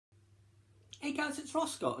Hey guys, it's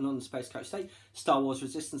Roscoe, and on the Space Couch today, Star Wars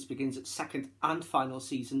Resistance begins its second and final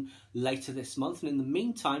season later this month, and in the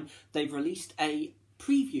meantime, they've released a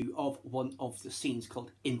preview of one of the scenes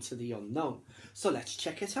called Into the Unknown. So let's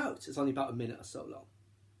check it out. It's only about a minute or so long.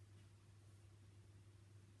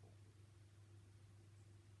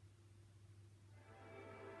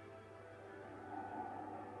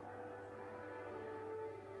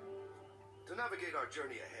 To navigate our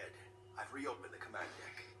journey ahead, I've reopened the command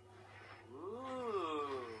deck.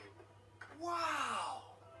 Ooh.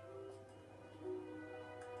 Wow!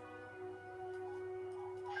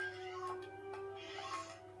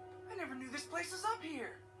 I never knew this place was up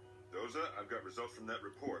here. Doza, I've got results from that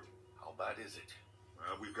report. How bad is it?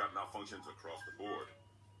 We've got malfunctions across the board.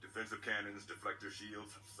 Defensive cannons, deflector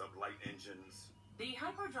shields, sublight engines. The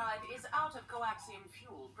hyperdrive is out of coaxium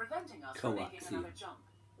fuel, preventing us from making another jump.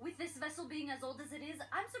 With this vessel being as old as it is,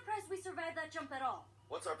 I'm surprised we survived that jump at all.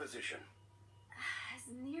 What's our position? As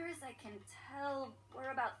near as I can tell, we're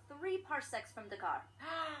about 3 parsecs from Dakar.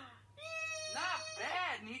 Not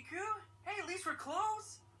bad, Niku. Hey, at least we're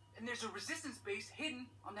close. And there's a resistance base hidden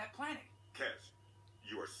on that planet. Kes,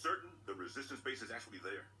 you are certain the resistance base is actually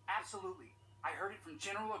there? Absolutely. I heard it from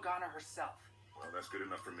General Organa herself. Well, that's good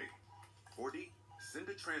enough for me. 4D, send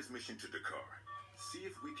a transmission to Dakar. See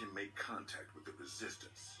if we can make contact with the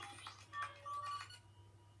resistance.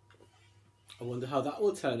 I wonder how that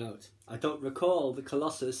will turn out. I don't recall the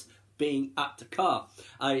Colossus being at Dakar.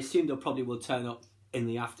 I assume they probably will turn up in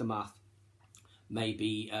the aftermath.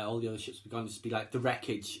 Maybe all the other ships are going to just be like the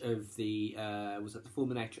wreckage of the, was it the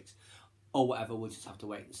Fulminatrix? Or whatever, we'll just have to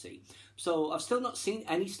wait and see. So I've still not seen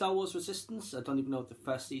any Star Wars Resistance. I don't even know if the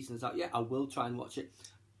first season is out yet. I will try and watch it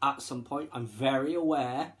at some point. I'm very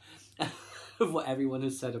aware of what everyone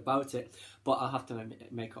has said about it, but I'll have to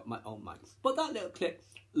make up my own mind. But that little clip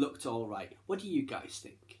looked alright. What do you guys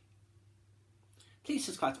think? Please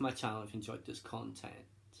subscribe to my channel if you enjoyed this content.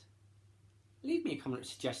 Leave me a comment or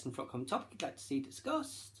suggestion for a upcoming topic you'd like to see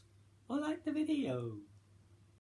discussed, or like the video.